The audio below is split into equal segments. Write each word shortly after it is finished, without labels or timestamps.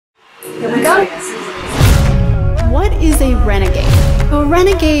Here we go. What is a renegade? A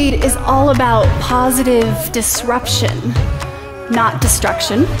renegade is all about positive disruption, not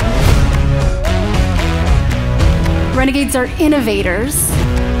destruction. Renegades are innovators.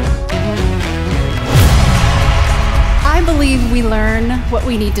 I believe we learn what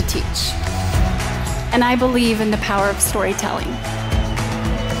we need to teach. And I believe in the power of storytelling.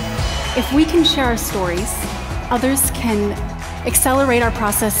 If we can share our stories, others can accelerate our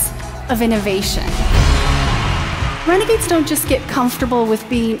process of innovation. Renegades don't just get comfortable with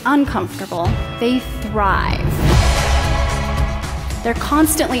being uncomfortable, they thrive. They're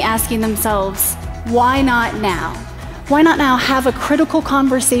constantly asking themselves, why not now? Why not now have a critical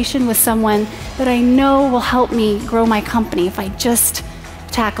conversation with someone that I know will help me grow my company if I just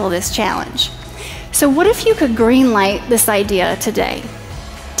tackle this challenge? So what if you could greenlight this idea today?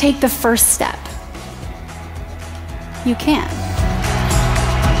 Take the first step. You can.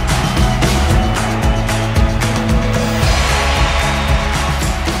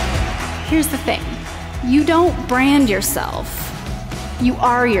 Here's the thing. You don't brand yourself. You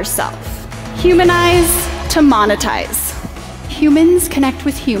are yourself. Humanize to monetize. Humans connect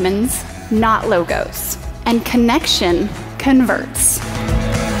with humans, not logos. And connection converts.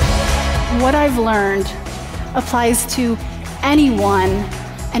 What I've learned applies to anyone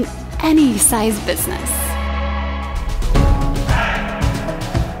and any size business.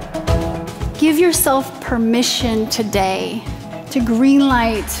 Give yourself permission today to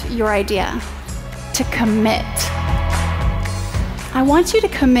greenlight your idea, to commit. I want you to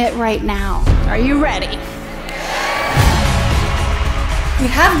commit right now. Are you ready? We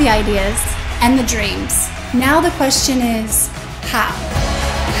have the ideas and the dreams. Now the question is, how?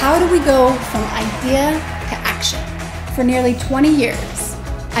 How do we go from idea to action? For nearly 20 years,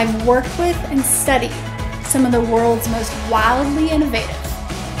 I've worked with and studied some of the world's most wildly innovative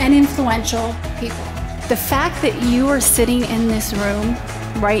and influential people. The fact that you are sitting in this room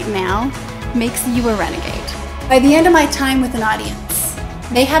right now makes you a renegade. By the end of my time with an audience,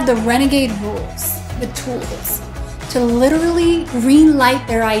 they have the renegade rules, the tools, to literally greenlight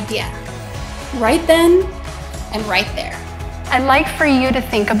their idea right then and right there. I'd like for you to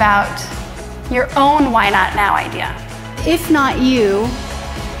think about your own why not now idea. If not you,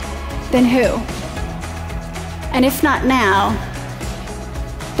 then who? And if not now,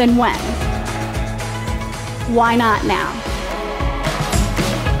 then when? Why not now?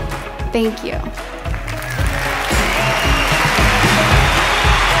 Thank you.